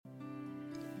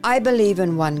I believe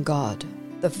in one God,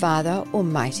 the Father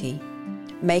Almighty,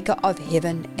 maker of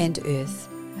heaven and earth,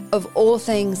 of all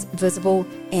things visible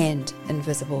and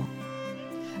invisible.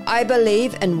 I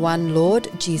believe in one Lord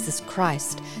Jesus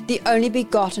Christ, the only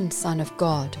begotten Son of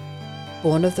God,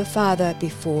 born of the Father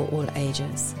before all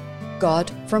ages,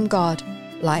 God from God,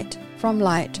 light from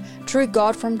light, true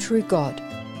God from true God,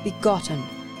 begotten,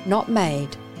 not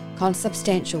made,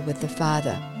 consubstantial with the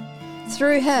Father.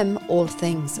 Through him all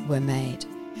things were made.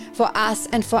 For us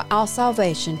and for our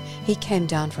salvation he came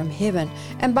down from heaven,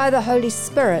 and by the Holy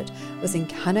Spirit was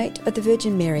incarnate of the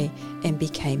Virgin Mary and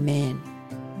became man.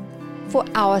 For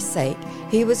our sake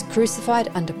he was crucified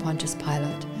under Pontius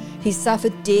Pilate. He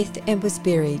suffered death and was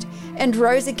buried, and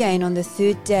rose again on the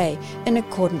third day in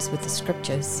accordance with the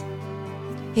Scriptures.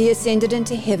 He ascended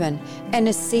into heaven and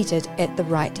is seated at the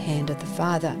right hand of the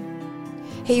Father.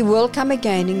 He will come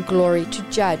again in glory to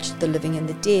judge the living and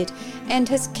the dead, and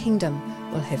his kingdom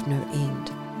will have no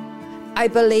end. I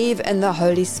believe in the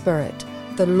Holy Spirit,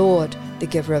 the Lord, the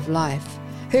giver of life,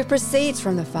 who proceeds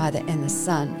from the Father and the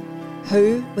Son,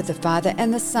 who, with the Father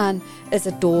and the Son, is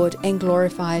adored and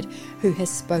glorified, who has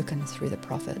spoken through the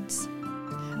prophets.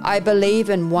 I believe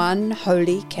in one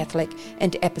holy, Catholic,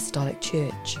 and Apostolic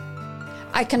Church.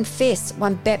 I confess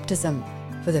one baptism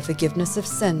for the forgiveness of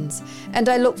sins, and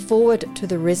I look forward to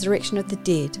the resurrection of the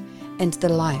dead and the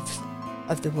life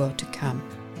of the world to come.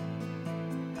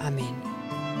 Amen.